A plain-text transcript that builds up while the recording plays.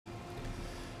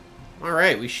All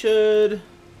right, we should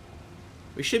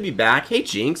be back. Hey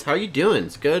Jinx, how you doing?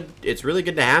 It's good. It's really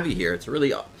good to have you here. It's a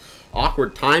really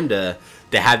awkward time to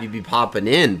have you be popping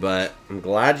in, but I'm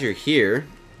glad you're here.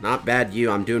 Not bad,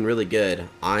 you. I'm doing really good.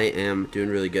 I am doing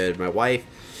really good. My wife,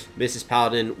 Mrs.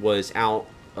 Paladin, was out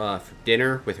for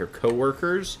dinner with her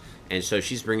coworkers, and so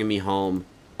she's bringing me home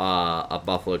a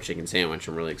buffalo chicken sandwich.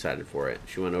 I'm really excited for it.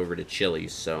 She went over to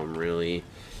Chili's, so I'm really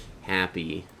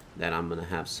happy that I'm gonna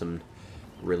have some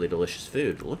really delicious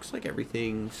food. It looks like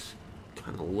everything's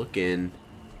kind of looking.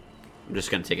 I'm just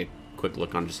gonna take a quick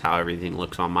look on just how everything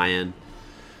looks on my end,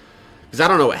 because I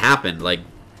don't know what happened. Like,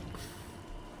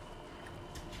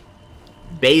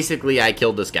 basically I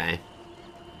killed this guy,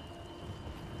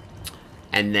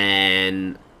 and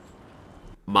then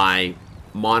my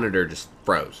monitor just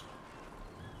froze.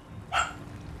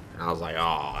 I was like,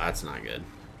 oh, that's not good.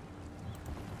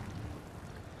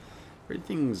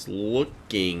 Everything's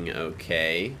looking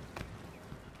okay.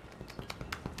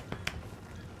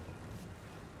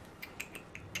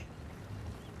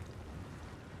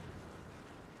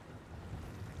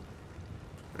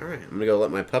 Alright, I'm gonna go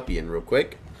let my puppy in real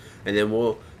quick, and then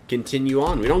we'll continue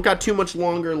on. We don't got too much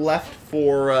longer left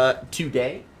for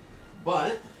today,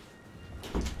 but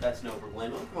that's no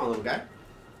problemo. Come on, little guy.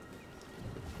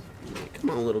 Come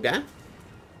on, little guy.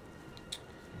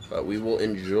 But we will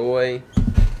enjoy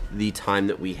the time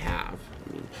that we have.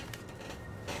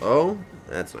 Oh,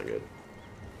 that's not good.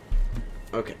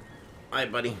 Okay. Alright,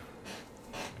 buddy.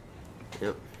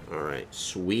 Yep. Alright.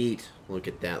 Sweet. Look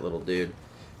at that little dude.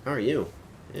 How are you?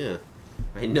 Yeah.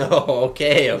 I know.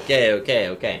 Okay.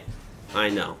 I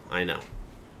know. Let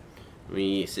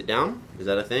me sit down. Is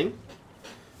that a thing?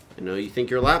 I know you think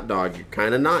you're a lap dog. You're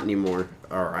kind of not anymore.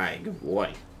 Alright. Good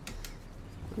boy.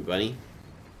 Good buddy.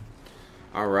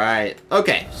 Alright.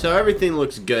 Okay, so everything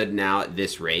looks good now at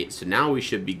this rate. So now we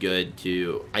should be good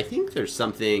to... I think there's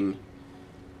something...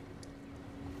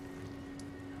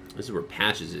 This is where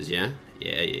Patches is, yeah?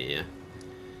 Yeah.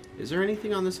 Is there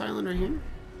anything on this island right here?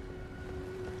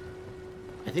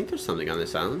 I think there's something on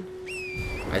this island.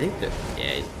 I think that...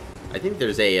 Yeah, I think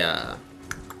there's a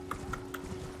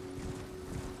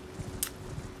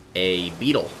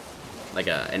beetle. Like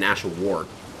an actual war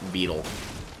beetle.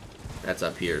 That's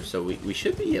up here, so we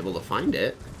should be able to find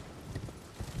it.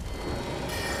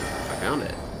 I found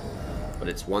it. But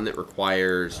it's one that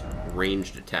requires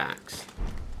ranged attacks.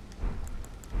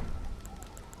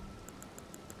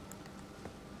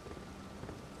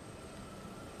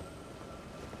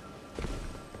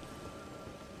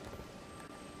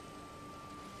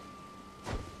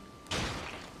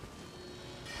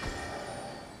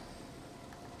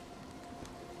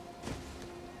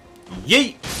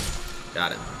 Yeet!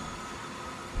 Got it.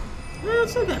 Well,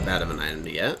 it's not that bad of an item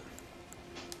to get.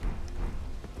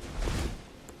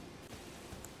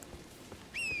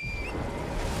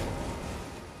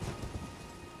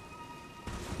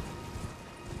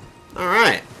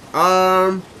 Alright.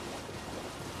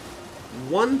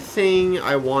 One thing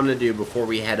I want to do before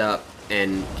we head up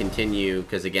and continue,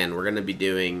 because again, we're going to be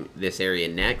doing this area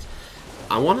next.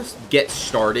 I want to get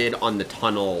started on the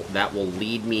tunnel that will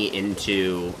lead me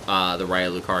into the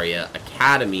Raya Lucaria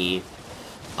Academy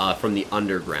from the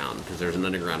underground, because there's an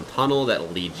underground tunnel that will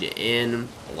lead you in.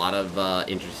 A lot of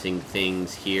interesting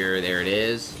things here. There it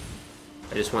is.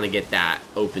 I just want to get that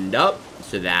opened up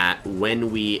so that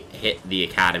when we hit the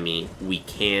academy, we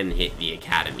can hit the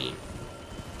academy.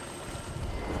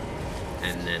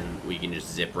 And then we can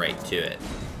just zip right to it.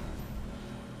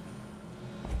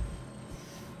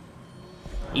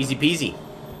 Easy peasy.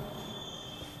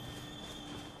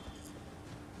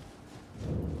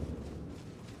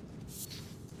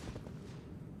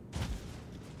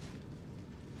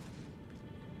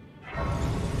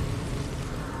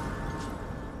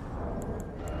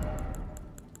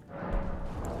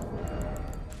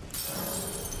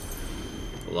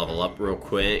 Level up real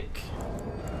quick.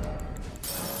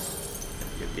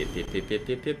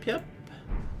 Yep.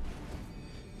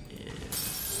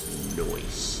 And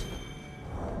noise.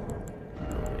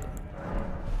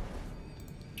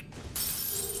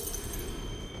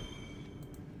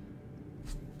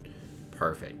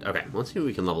 Perfect. Okay, let's see what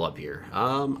we can level up here.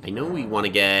 I know we want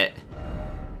to get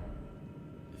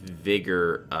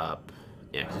vigor up.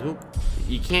 Yeah, because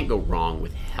you can't go wrong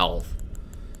with health.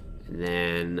 And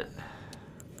then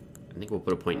I think we'll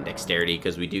put a point in dexterity,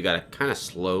 because we do got to kind of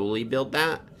slowly build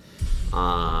that.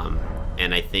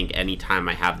 And I think anytime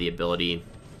I have the ability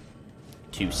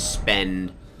to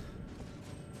spend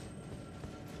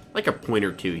like a point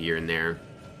or two here and there,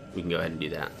 we can go ahead and do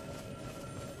that.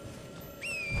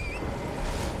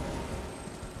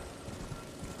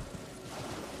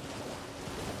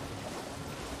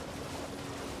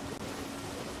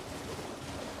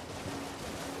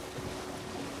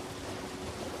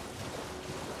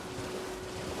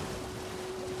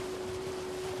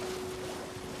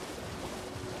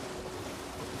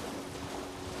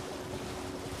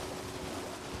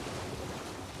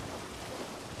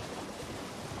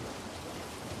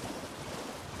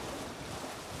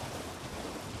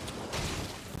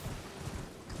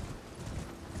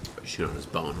 Chewing on his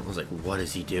bone. I was like, what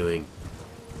is he doing?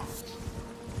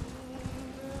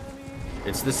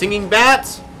 It's the singing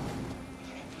bats!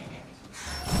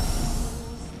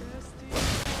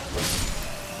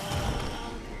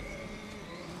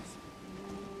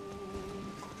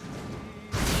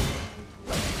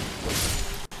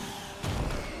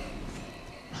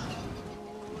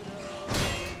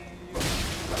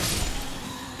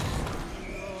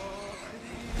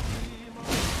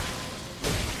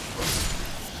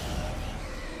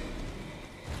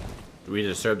 Did we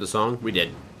disturb the song? We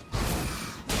did.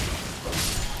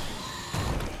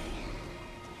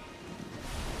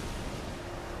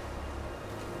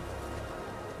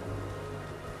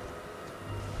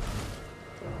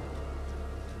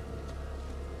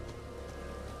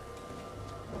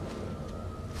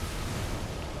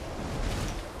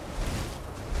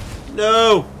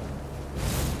 No!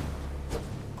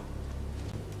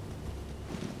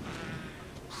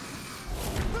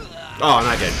 Oh,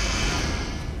 not good.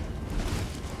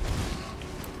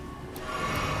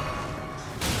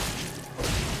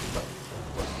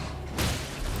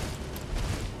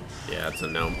 Yeah, that's a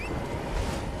no.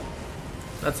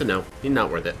 That's a no. He's not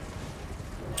worth it.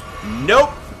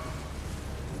 Nope!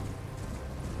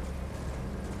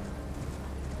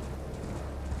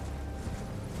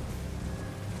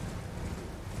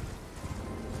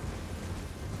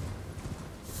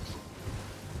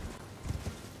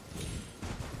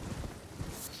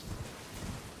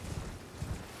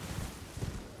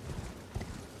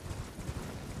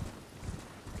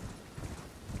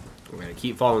 We're gonna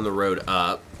keep following the road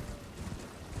up.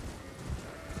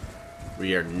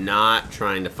 We are not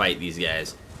trying to fight these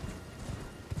guys.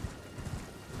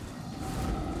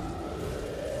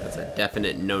 That's a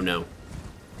definite no-no.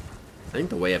 I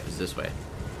think the way up is this way.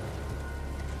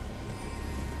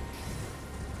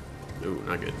 Ooh,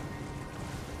 not good.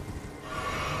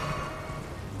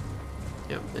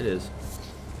 Yep, it is.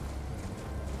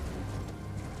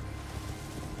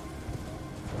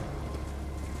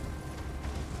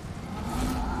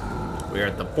 We are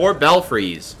at the 4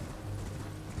 Belfries.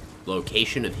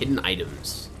 Location of hidden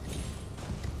items.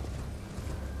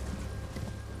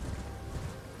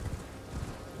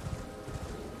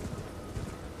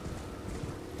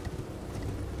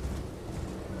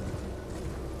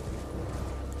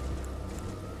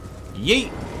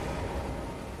 Yeet!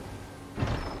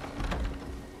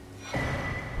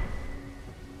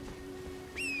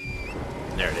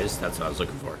 There it is. That's what I was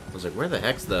looking for. I was like, where the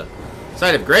heck's the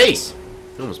site of grace?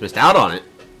 I almost missed out on it.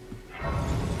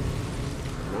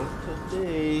 Not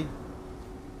today.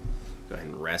 Go ahead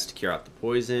and rest to cure out the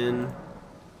poison.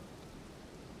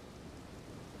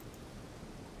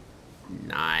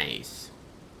 Nice.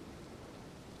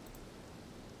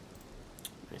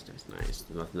 Nice, nice, nice.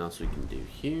 There's nothing else we can do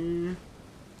here.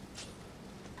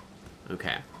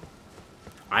 Okay.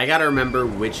 I gotta remember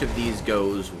which of these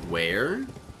goes where.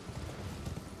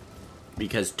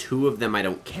 Because 2 of them I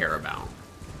don't care about.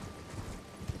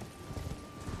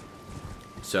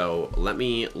 So let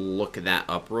me look that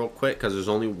up real quick, because there's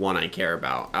only 1 I care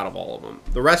about out of all of them.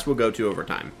 The rest we'll go to over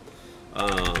time.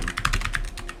 The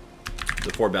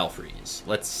 4 Belfries.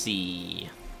 Let's see.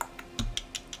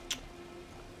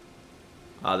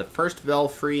 The first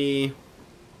Belfry,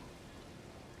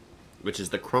 which is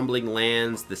the Crumbling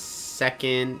Lands. The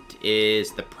second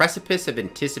is the Precipice of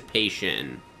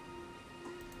Anticipation.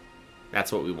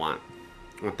 That's what we want.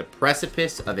 We want the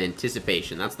Precipice of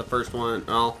Anticipation. That's the first one.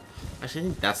 Well, actually, I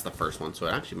think that's the first one, so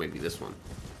it actually might be this one.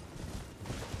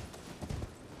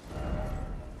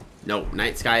 No,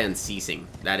 Night Sky Unceasing.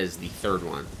 That is the 3rd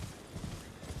one.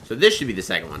 So this should be the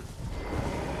 2nd one.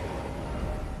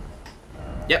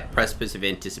 Yep, Precipice of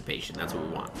Anticipation. That's what we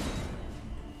want.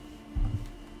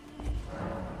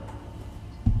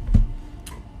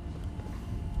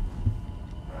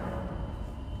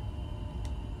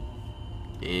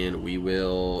 And we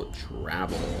will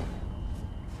travel.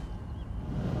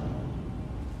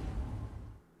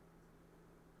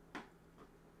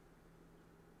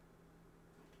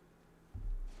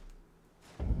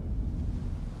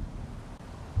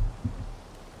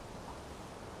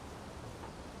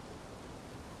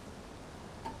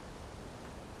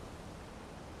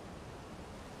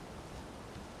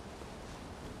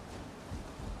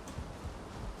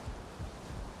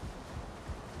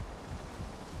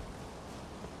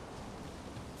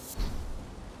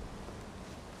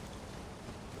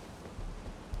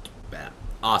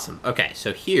 Awesome. Okay,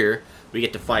 so here we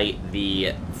get to fight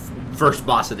the first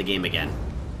boss of the game again,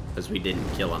 because we didn't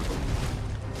kill him.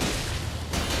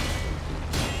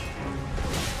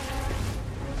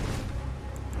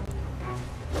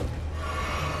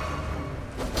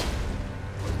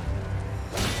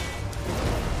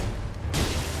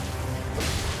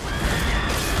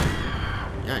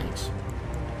 Yikes.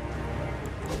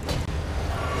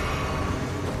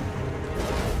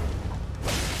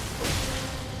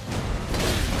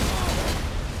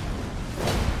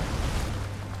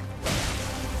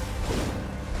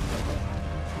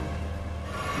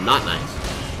 Not nice.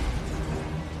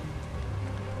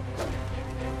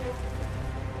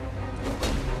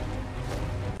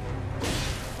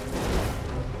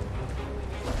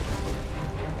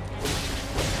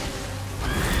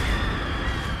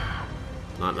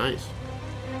 Not nice.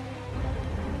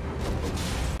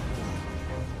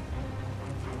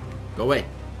 Go away.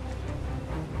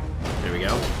 There we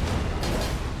go.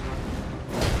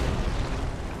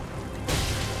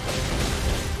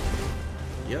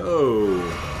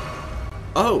 Yo.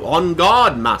 Oh, on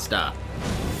guard, master.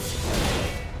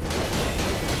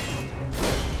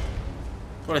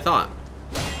 That's what I thought.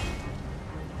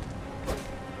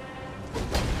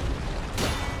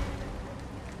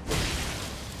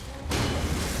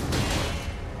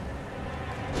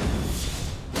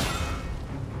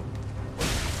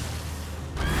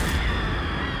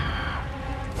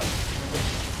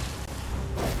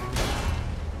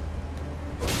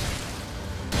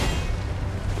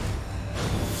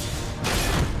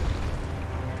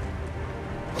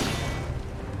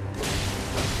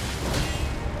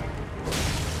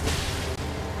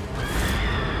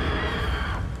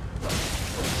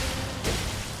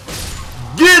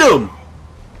 Get him!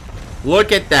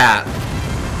 Look at that.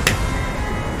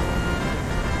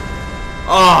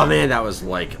 Oh, man, that was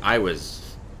like, I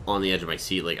was on the edge of my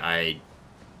seat. Like, I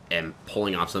am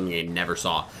pulling off something I never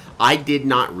saw. I did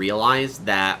not realize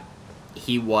that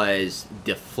he was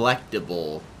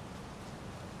deflectable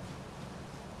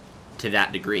to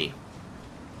that degree.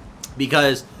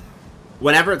 Because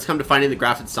whenever it's come to finding the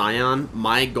Grafted Scion,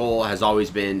 my goal has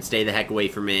always been stay the heck away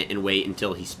from it and wait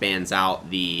until he spans out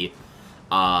the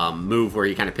move where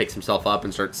he kind of picks himself up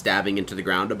and starts stabbing into the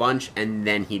ground a bunch, and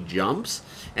then he jumps,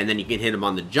 and then you can hit him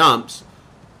on the jumps,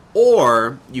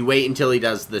 or you wait until he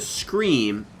does the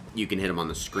scream, you can hit him on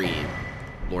the scream.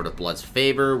 Lord of Blood's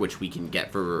Favor, which we can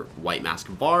get for White Mask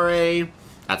of Vare.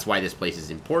 That's why this place is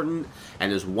important,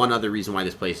 and there's one other reason why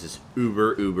this place is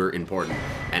uber important,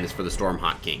 and it's for the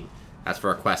Stormhawk King. That's for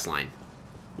our quest line.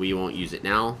 We won't use it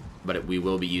now, but we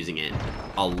will be using it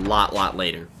a lot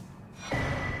later.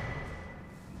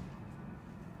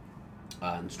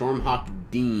 Stormhawk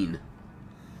Dean.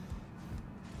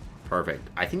 Perfect.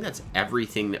 I think that's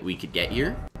everything that we could get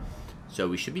here. So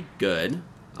we should be good.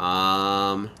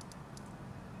 Yeah,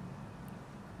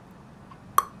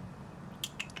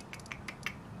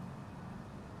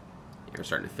 we're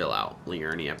starting to fill out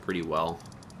Liurnia pretty well.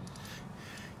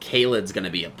 Caelid's going to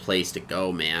be a place to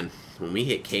go, man. When we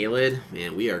hit Caelid,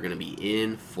 man, we are going to be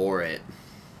in for it.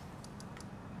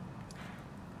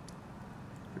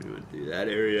 We went through that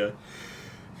area.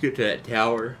 Get to that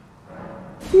tower.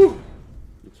 Whew.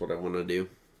 That's what I want to do.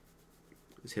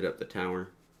 Let's hit up the tower.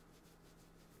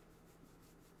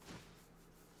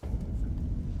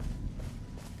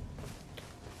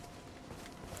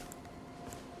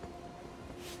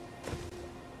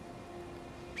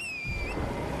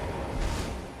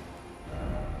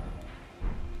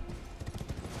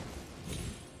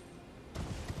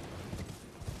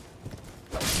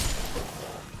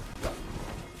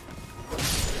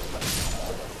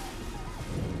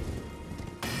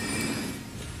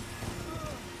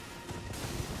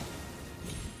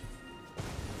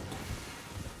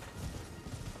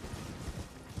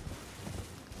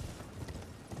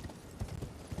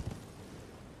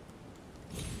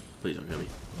 Please don't kill me.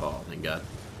 Oh, thank God.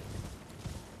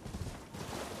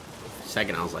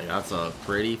 Second, I was like, that's a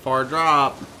pretty far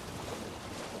drop.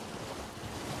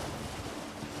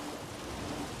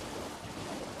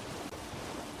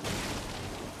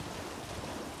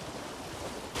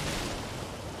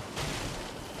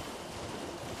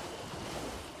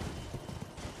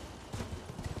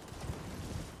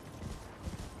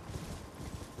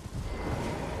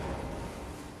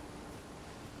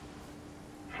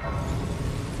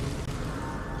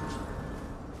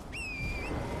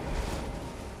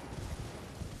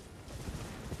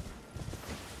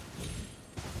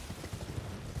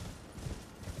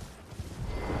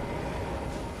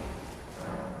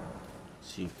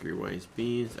 Three wise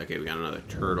beans. Okay, we got another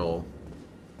turtle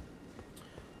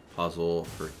puzzle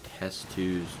for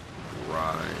Testu's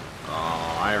Ride.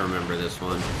 Oh, I remember this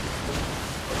one. I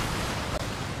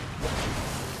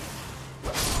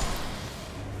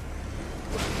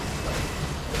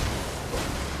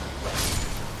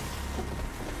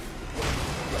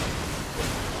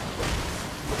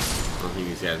don't think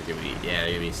these guys are giving me. Yeah,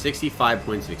 they're giving me 65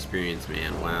 points of experience,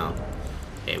 man. Wow.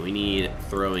 Okay, we need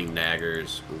throwing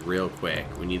daggers real quick.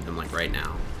 We need them, like, right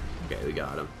now. Okay, we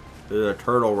got them. There's a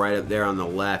turtle right up there on the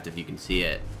left, if you can see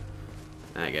it.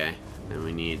 That guy. And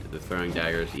we need the throwing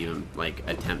daggers to even, like,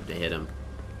 attempt to hit him.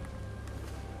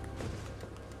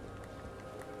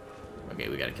 Okay,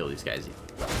 we gotta kill these guys.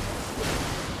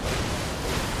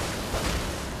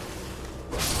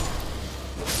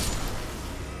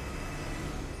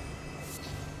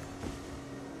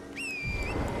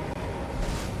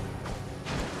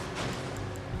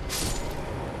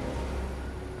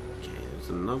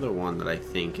 Another one that I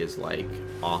think is like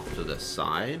off to the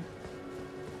side.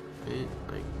 Okay,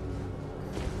 like,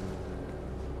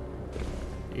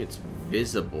 I think it's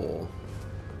visible.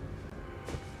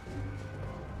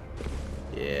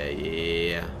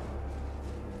 Yeah.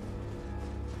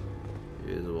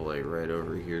 Visible like right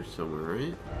over here somewhere,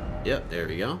 right? Yep, there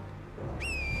we go.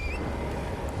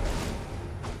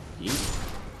 Yeet.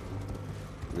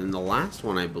 And then the last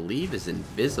one I believe is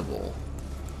invisible.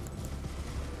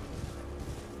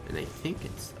 And I think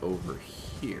it's over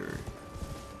here.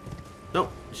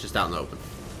 Nope, it's just out in the open.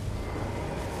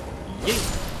 Yay!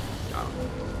 Got him.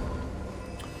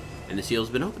 And the seal's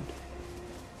been opened.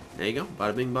 There you go.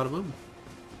 Bada bing, bada boom.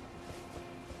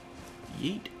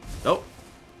 Yeet. Oh!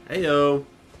 Heyo!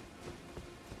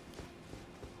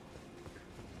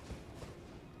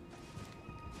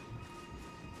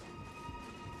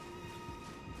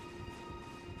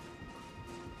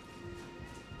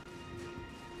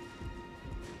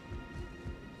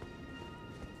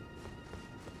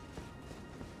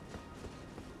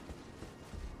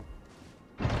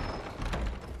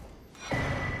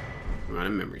 A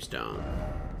memory stone.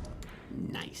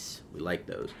 Nice. We like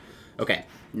those. Okay.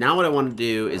 Now what I want to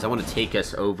do is I want to take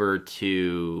us over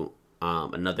to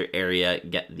another area,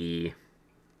 get the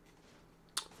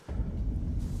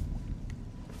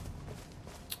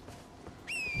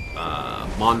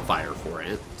bonfire for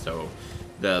it. So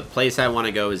the place I want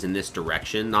to go is in this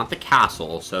direction, not the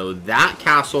castle. So that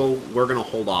castle we're going to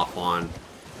hold off on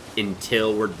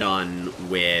until we're done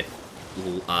with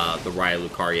the Raya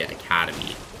Lucaria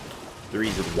Academy. The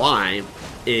reason why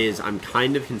is I'm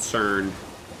kind of concerned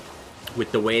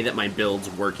with the way that my build's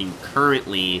working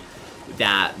currently,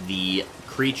 that the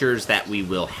creatures that we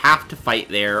will have to fight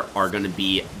there are going to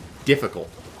be difficult.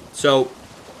 So,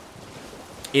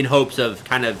 in hopes of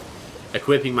kind of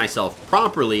equipping myself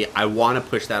properly, I want to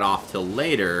push that off till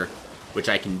later, which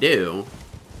I can do,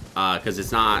 because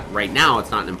it's not, right now,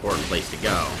 it's not an important place to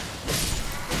go.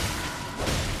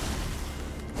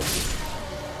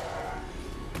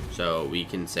 So we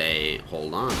can say,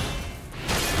 hold on.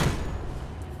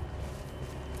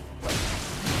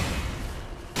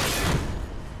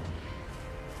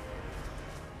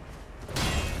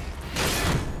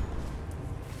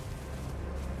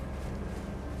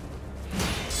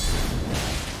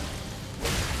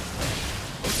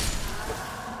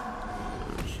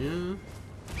 Gotcha.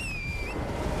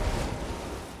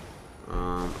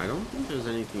 I don't think there's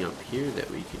anything up here that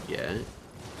we could get.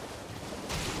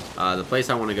 The place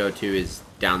I want to go to is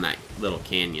down that little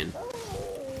canyon.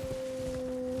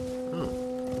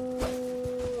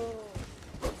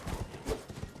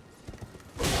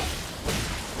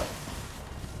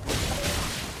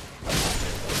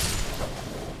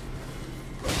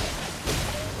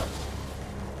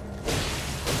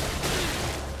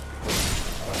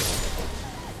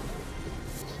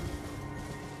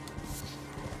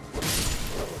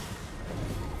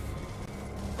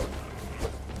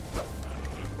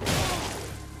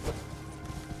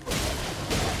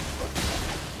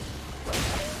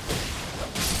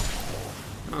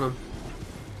 Oh.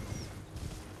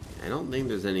 I don't think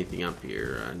there's anything up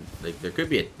here. Like there could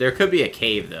be a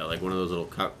cave though, like one of those little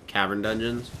cavern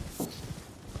dungeons.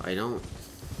 I don't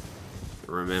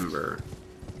remember.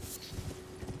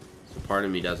 So part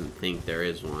of me doesn't think there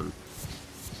is one.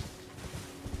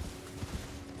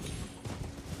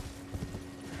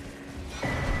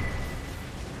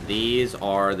 These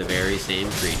are the very same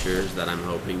creatures that I'm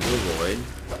hoping to avoid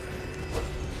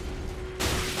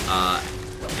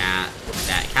at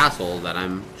that castle that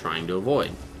I'm trying to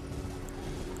avoid.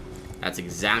 That's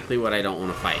exactly what I don't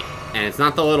want to fight. And it's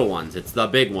not the little ones, it's the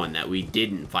big one that we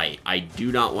didn't fight. I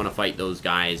do not want to fight those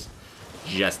guys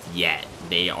just yet.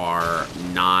 They are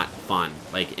not fun,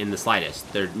 like in the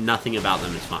slightest. There's nothing about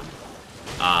them is fun.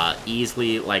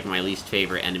 Easily like my least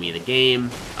favorite enemy of the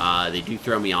game. They do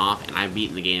throw me off, and I've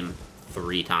beaten the game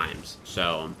 3 times.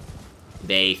 So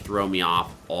they throw me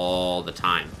off all the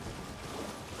time.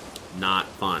 Not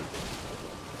fun.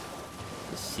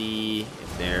 Let's see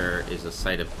if there is a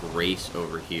site of grace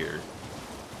over here.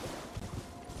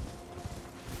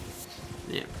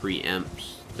 Yeah,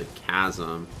 preempts the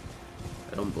chasm.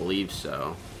 I don't believe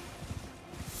so.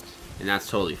 And that's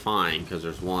totally fine, because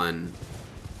there's one...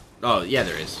 Oh, yeah,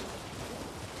 there is. So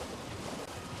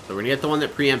we're going to get the one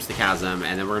that preempts the chasm,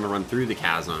 and then we're going to run through the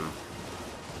chasm.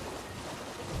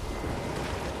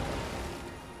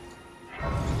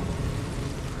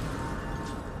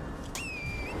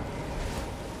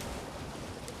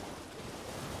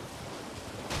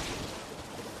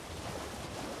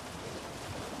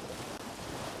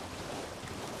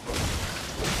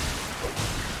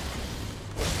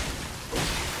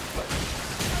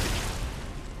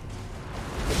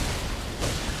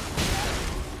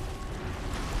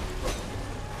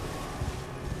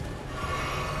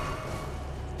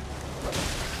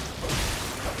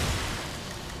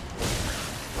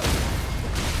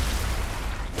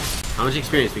 How much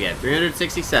experience we get?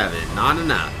 367. Not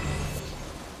enough.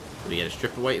 We get a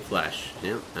strip of white flesh.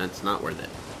 Yep, that's not worth it.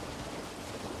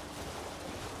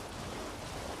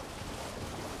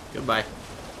 Goodbye.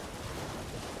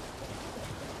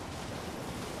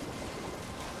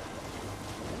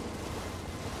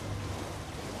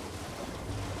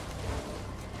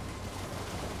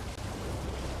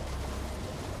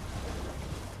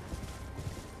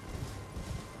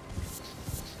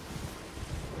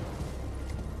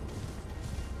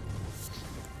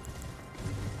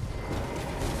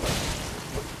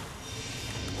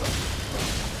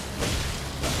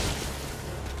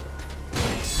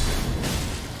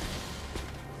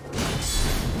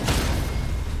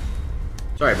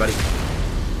 Sorry, buddy.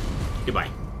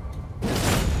 Goodbye.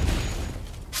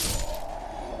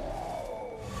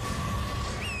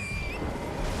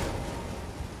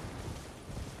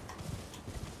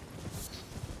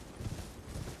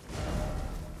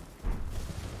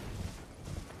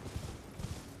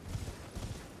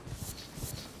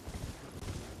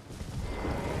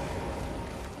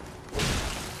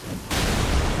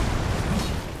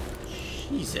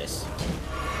 Jesus.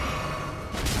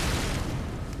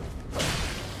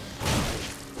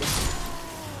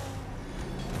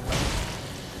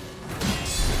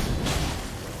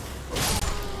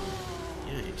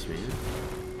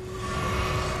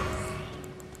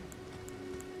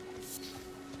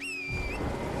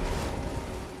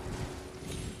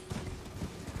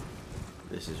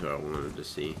 This is what I wanted to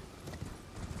see.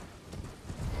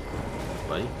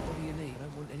 Buddy? What do you need? I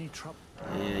don't want any trouble.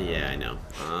 Yeah, I know.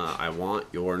 I want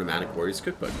your Nomadic Warriors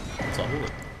cookbook. That's all I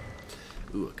want.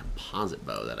 Ooh, a composite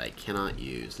bow that I cannot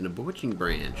use. And a bewitching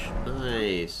branch.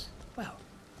 Nice. Well.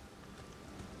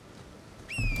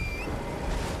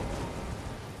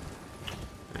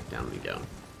 Back down we go.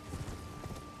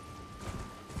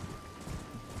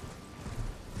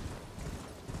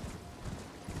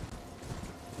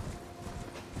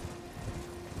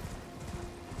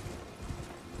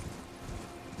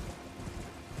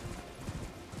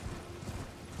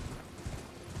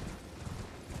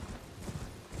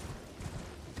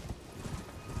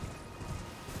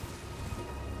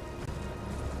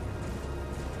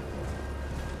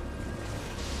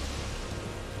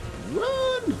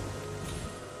 Run!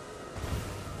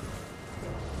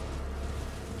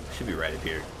 Should be right up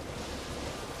here.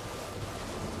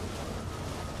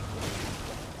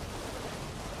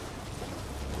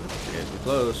 Getting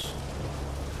close.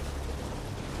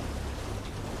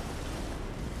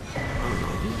 Oh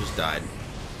no, he just died.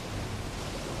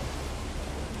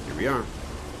 Here we are.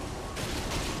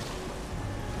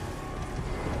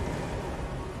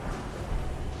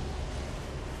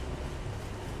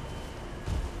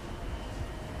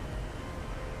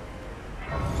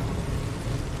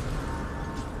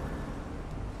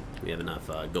 We have enough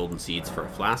golden seeds for a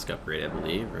flask upgrade, I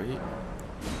believe, right?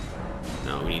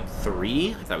 No, we need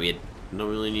 3? I thought we don't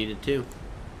really needed 2.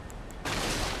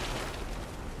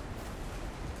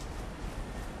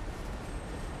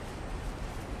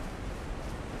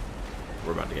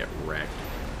 We're about to get wrecked.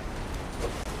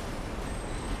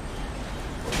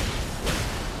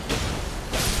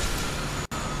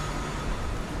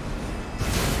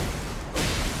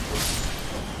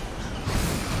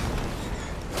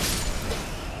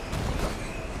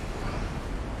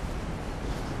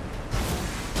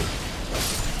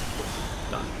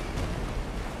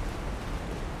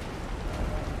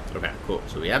 Okay, cool.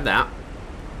 So we have that.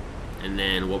 And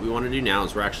then what we want to do now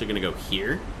is we're actually going to go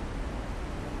here.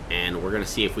 And we're going to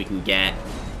see if we can get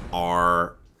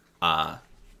our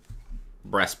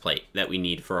breastplate that we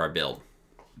need for our build.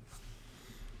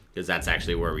 Because that's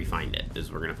actually where we find it,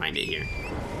 is we're going to find it here.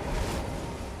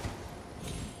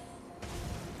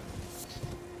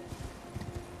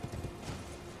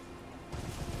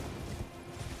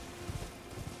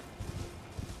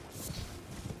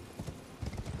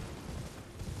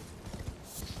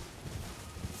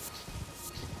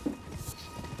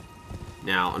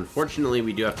 Now, unfortunately,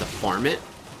 we do have to farm it.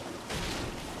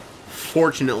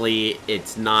 Fortunately,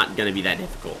 it's not going to be that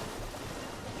difficult.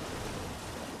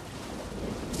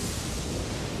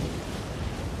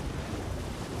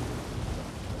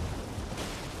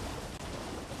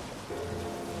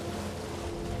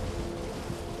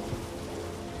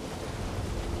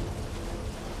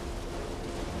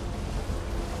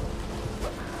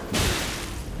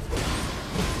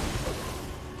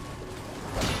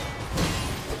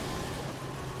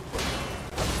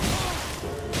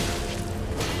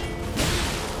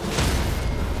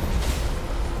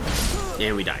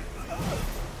 And we died.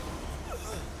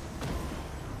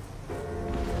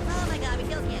 Oh my god, we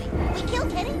killed Kenny. We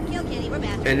killed Kenny? Kill Kenny, we're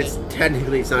back. And it's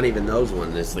technically, it's not even those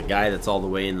ones. It's the guy that's all the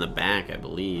way in the back, I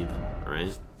believe.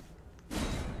 Alright?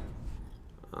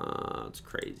 It's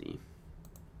crazy.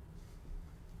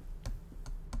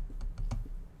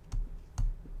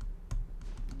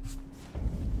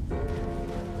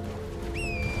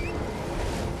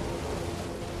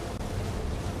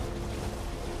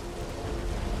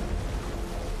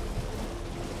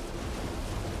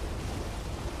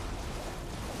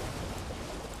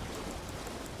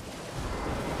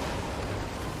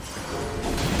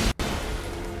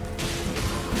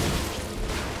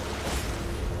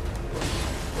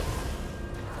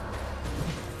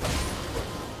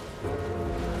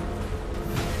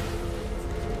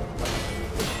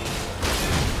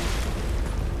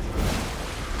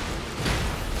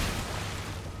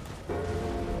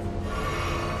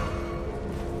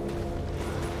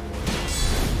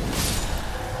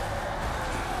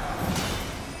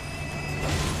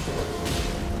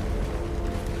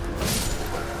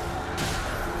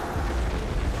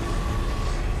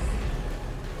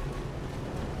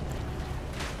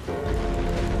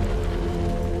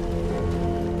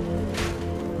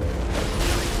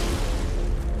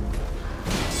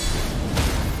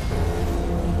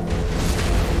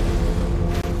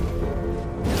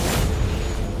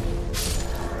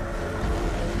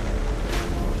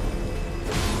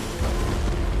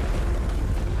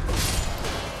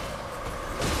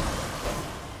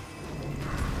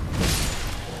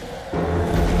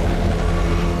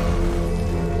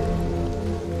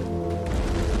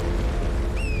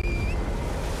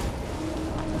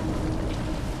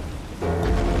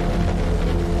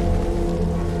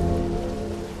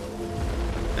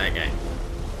 That guy.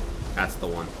 That's the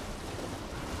one.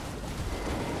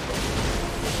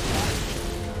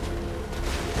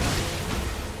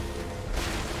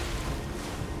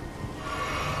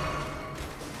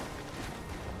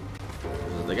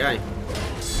 This is the guy.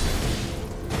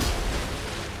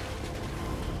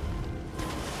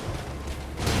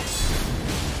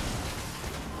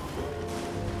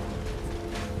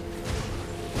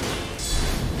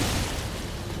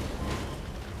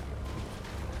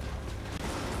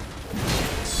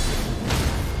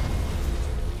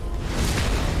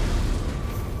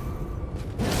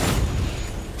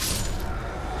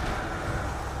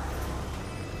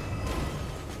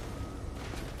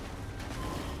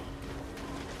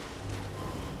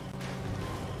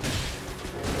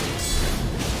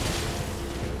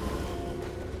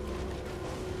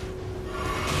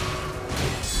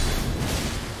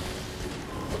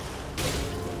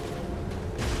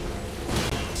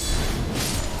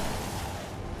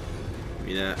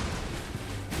 That.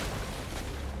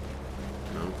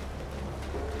 No.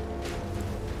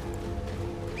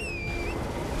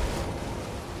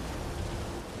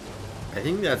 I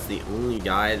think that's the only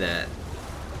guy that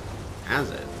has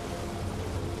it.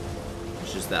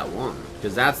 It's just that one.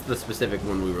 Because that's the specific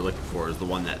one we were looking for, is the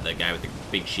one that the guy with the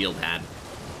big shield had.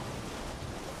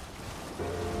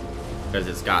 Because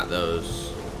it's got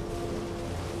those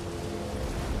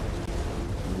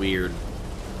weird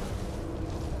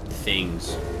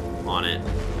things on it.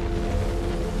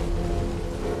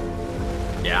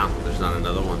 Yeah, there's not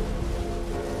another one.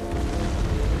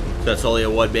 So that's only a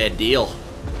one-man deal.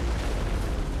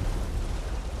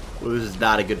 Well, this is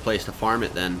not a good place to farm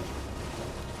it then.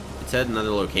 It said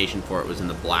another location for it was in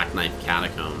the Black Knife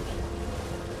Catacombs.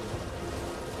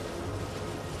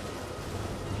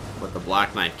 But the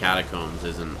Black Knife Catacombs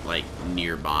isn't, like,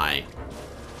 nearby.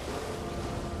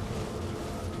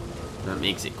 That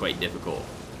makes it quite difficult.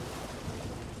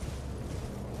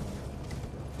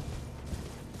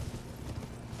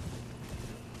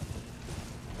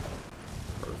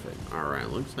 Alright,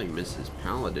 looks like Mrs.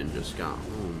 Paladin just got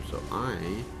home, so I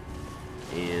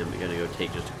am gonna go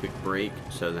take just a quick break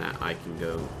so that I can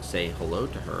go say hello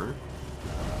to her,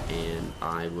 and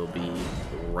I will be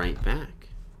right back.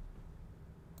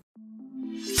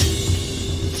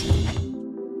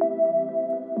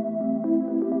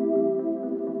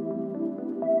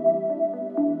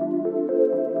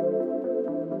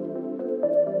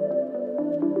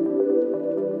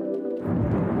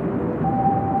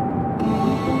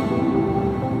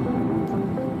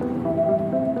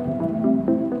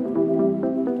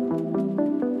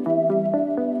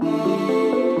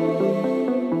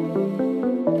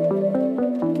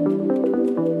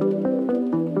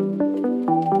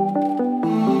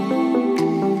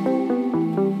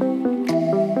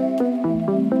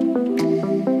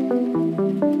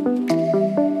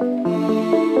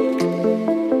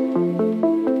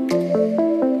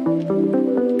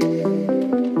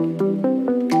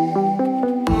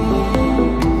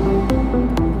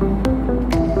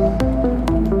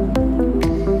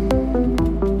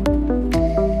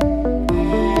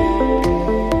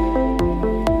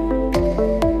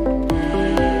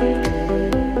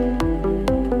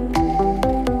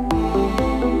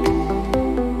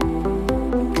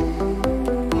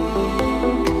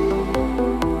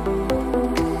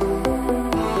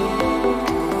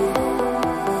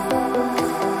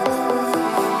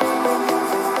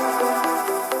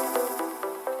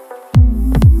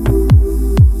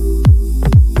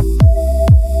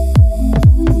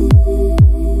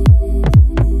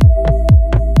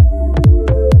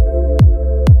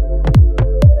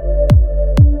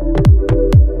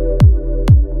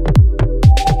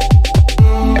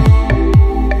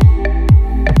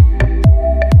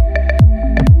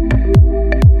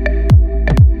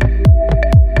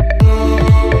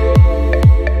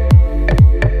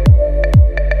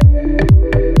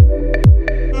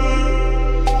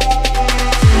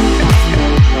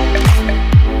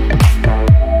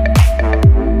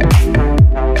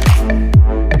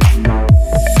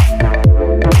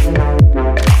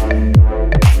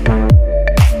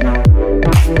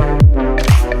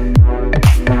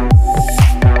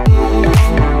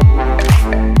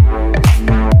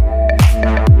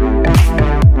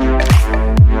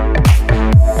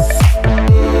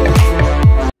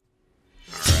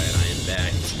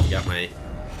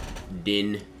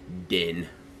 Din. Din.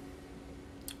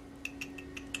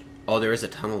 Oh, there is a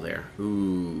tunnel there.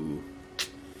 Ooh.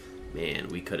 Man,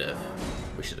 we should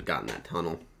have gotten that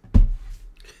tunnel.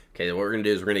 Okay, what we're going to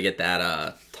do is we're going to get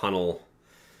that tunnel,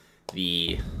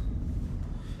 the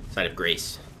side of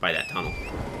grace by that tunnel.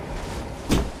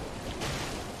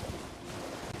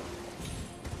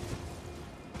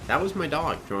 That was my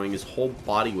dog throwing his whole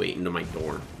body weight into my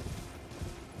door.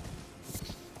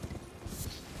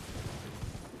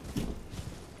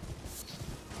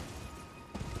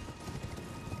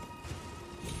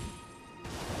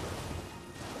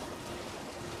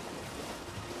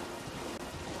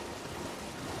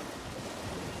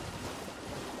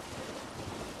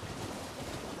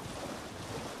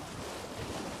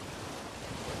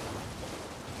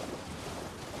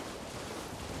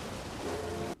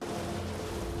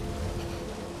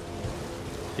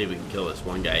 See if we can kill this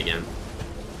one guy again.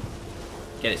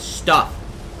 Get his stuff.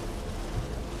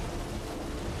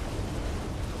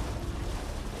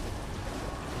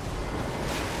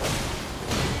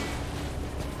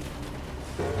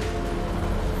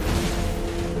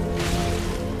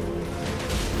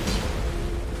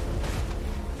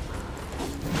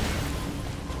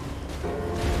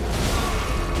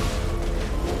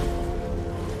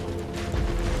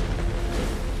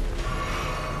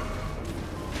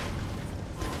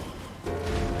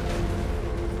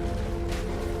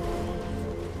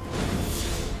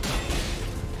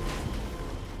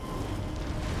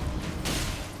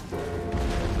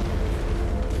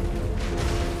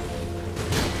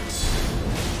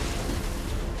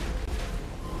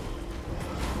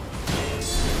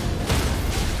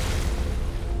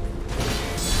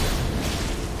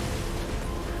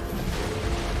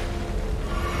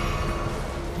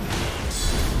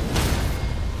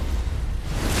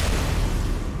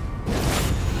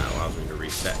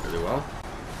 Really well.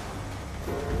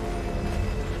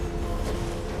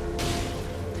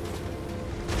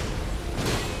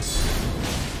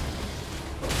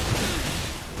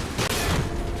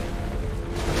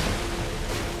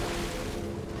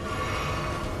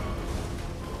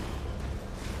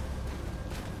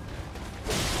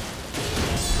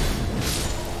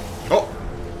 Oh!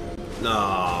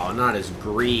 No, not his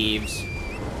Greaves.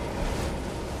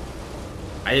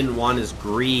 I didn't want his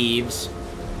Greaves.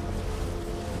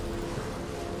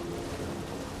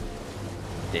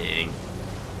 Dang.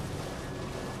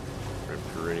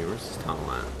 Where's this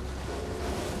tunnel at?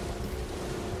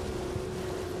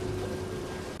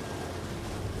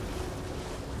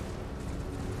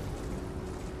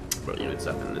 But units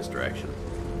up in this direction.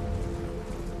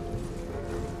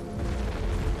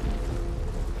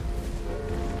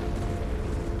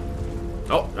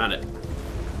 Oh, found it.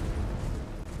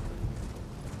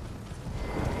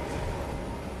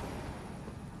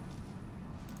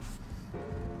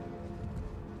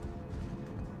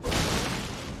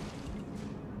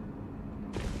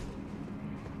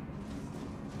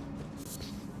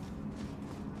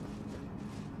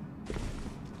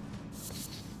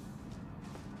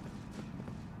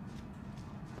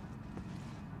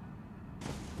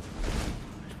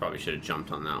 Probably should have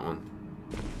jumped on that one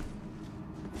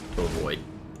to avoid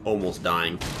almost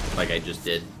dying like I just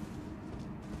did.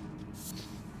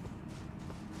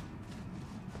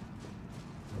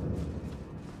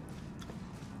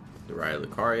 The Raya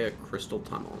Lucaria Crystal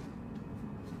Tunnel.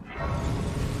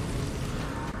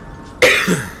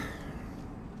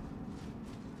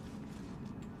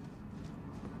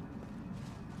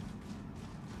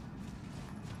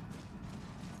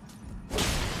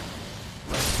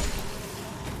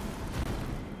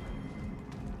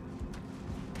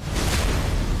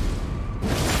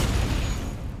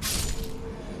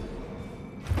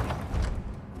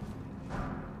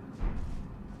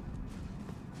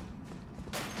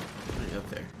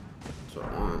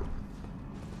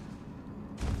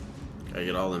 Gotta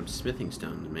get all them smithing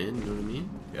stones, man. You know what I mean?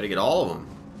 Gotta get all of them.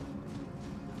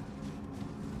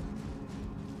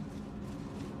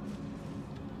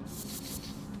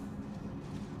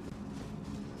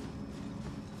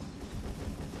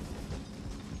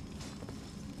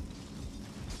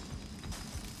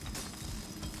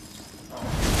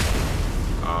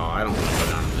 Oh, I don't want to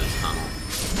go down to this tunnel.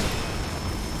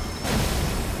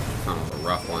 This tunnel's a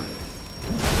rough one.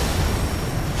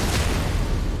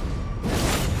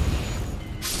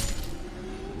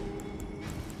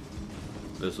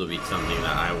 This will be something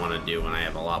that I want to do when I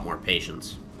have a lot more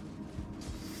patience.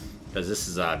 Because this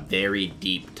is a very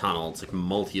deep tunnel. It's like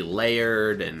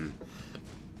multi-layered, and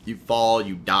you fall,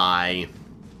 you die.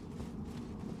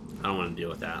 I don't want to deal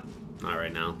with that. Not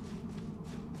right now.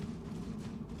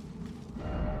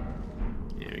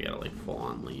 Yeah, we gotta like full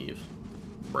on leave.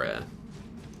 Bruh.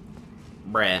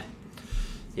 Bruh.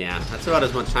 Yeah, that's about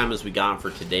as much time as we got for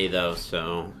today, though.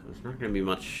 So there's not going to be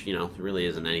much. You know, there really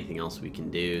isn't anything else we can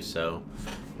do. So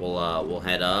we'll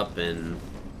head up and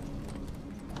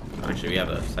actually we have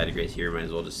a site of grace here. Might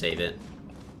as well just save it.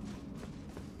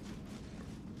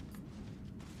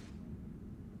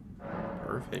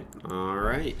 Perfect. All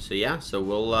right. So yeah. So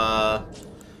we'll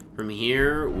from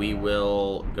here we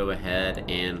will go ahead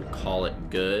and call it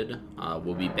good.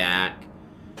 We'll be back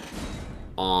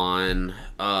on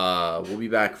we'll be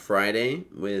back Friday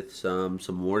with some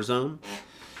Warzone.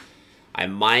 I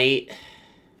might,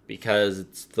 because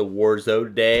it's the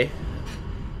Warzone day.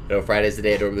 No, Friday's the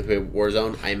day I normally play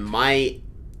Warzone. I might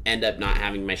end up not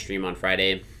having my stream on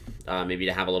Friday. Maybe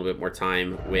to have a little bit more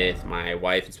time with my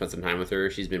wife and spend some time with her.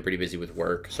 She's been pretty busy with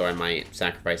work, so I might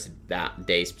sacrifice that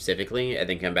day specifically. I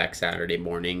think I'm back Saturday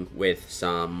morning with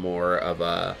some more of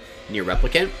a near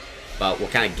replicant, but we'll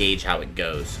kind of gauge how it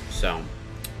goes. So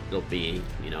it'll be,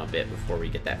 you know, a bit before we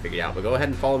get that figured out. But go ahead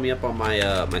and follow me up on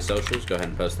my my socials. Go ahead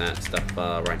and post that stuff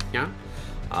right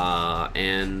now.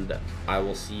 And I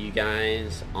will see you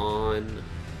guys on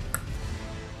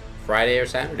Friday or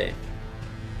Saturday.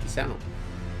 Peace out.